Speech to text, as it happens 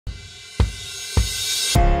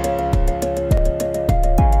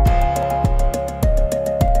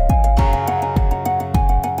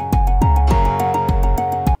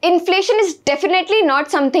Deflation is definitely not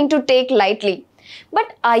something to take lightly.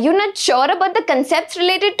 But are you not sure about the concepts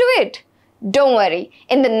related to it? Don't worry,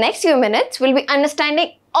 in the next few minutes, we'll be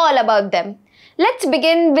understanding all about them. Let's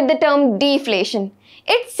begin with the term deflation.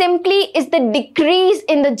 It simply is the decrease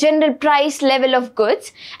in the general price level of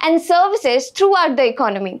goods and services throughout the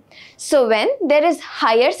economy. So when there is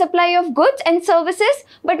higher supply of goods and services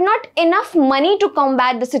but not enough money to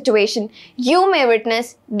combat the situation, you may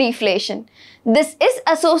witness deflation. This is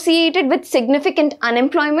associated with significant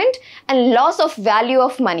unemployment and loss of value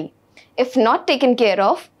of money. If not taken care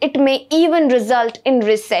of, it may even result in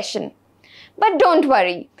recession. But don't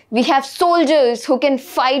worry, we have soldiers who can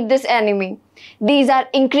fight this enemy. These are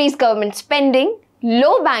increased government spending,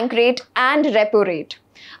 low bank rate and repo rate.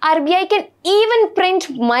 RBI can even print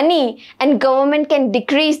money and government can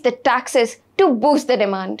decrease the taxes to boost the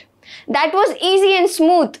demand. That was easy and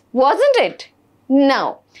smooth, wasn't it?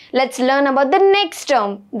 Now, let's learn about the next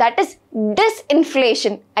term, that is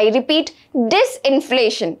disinflation. I repeat,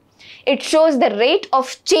 disinflation. It shows the rate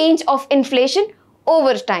of change of inflation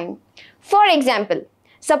over time. For example,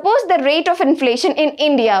 suppose the rate of inflation in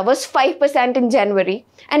India was 5% in January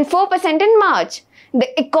and 4% in March.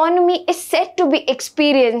 The economy is said to be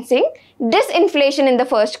experiencing disinflation in the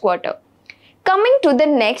first quarter. Coming to the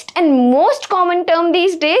next and most common term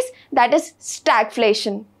these days, that is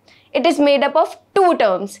stagflation. It is made up of two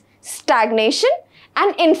terms, stagnation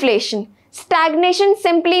and inflation. Stagnation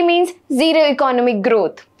simply means zero economic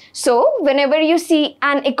growth. So, whenever you see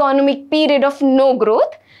an economic period of no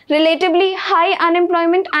growth, relatively high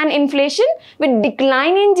unemployment and inflation with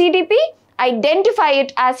decline in GDP, identify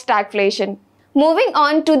it as stagflation. Moving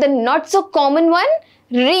on to the not so common one,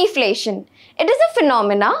 reflation. It is a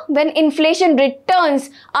phenomena when inflation returns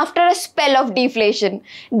after a spell of deflation,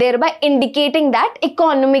 thereby indicating that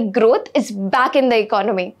economic growth is back in the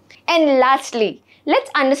economy. And lastly,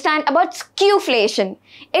 let's understand about skewflation.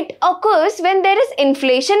 It occurs when there is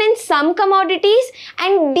inflation in some commodities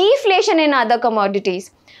and deflation in other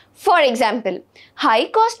commodities. For example, high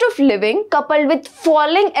cost of living coupled with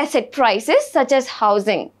falling asset prices such as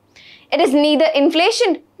housing. It is neither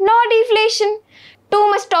inflation nor deflation. Too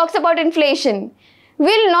much talks about inflation.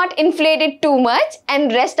 We'll not inflate it too much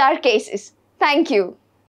and rest our cases. Thank you.